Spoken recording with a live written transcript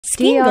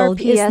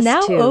SkinGold is DRPS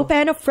now 2.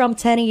 open from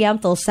 10 a.m.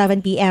 till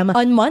 7 p.m.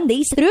 on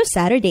Mondays through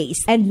Saturdays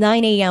and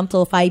 9 a.m.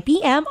 till 5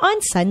 p.m.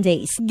 on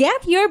Sundays.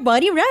 Get your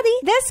body ready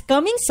this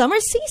coming summer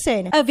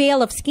season.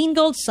 Avail of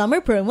SkinGold summer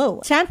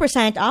promo.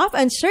 10% off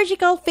on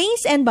surgical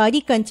face and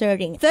body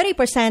contouring.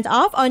 30%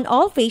 off on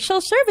all facial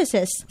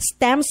services.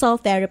 Stem cell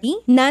therapy,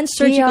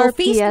 non-surgical DRPS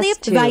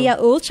facelift 2. via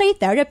Ultra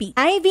Therapy,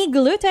 IV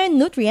gluten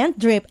nutrient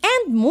drip,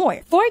 and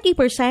more.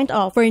 40%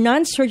 off for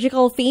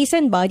non-surgical face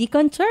and body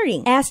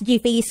contouring.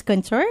 SG Face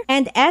Contour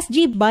and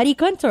SG Body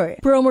Contour.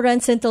 Promo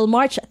runs until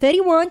March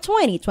 31,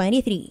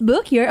 2023.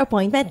 Book your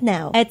appointment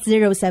now at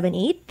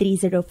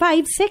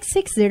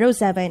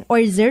 078-305-6607 or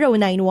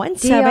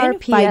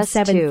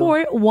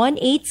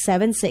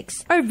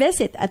 0917-574-1876 or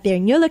visit at their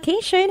new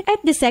location at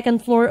the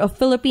second floor of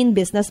Philippine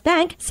Business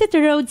Bank, City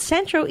Road,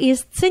 Centro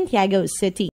East, Santiago City.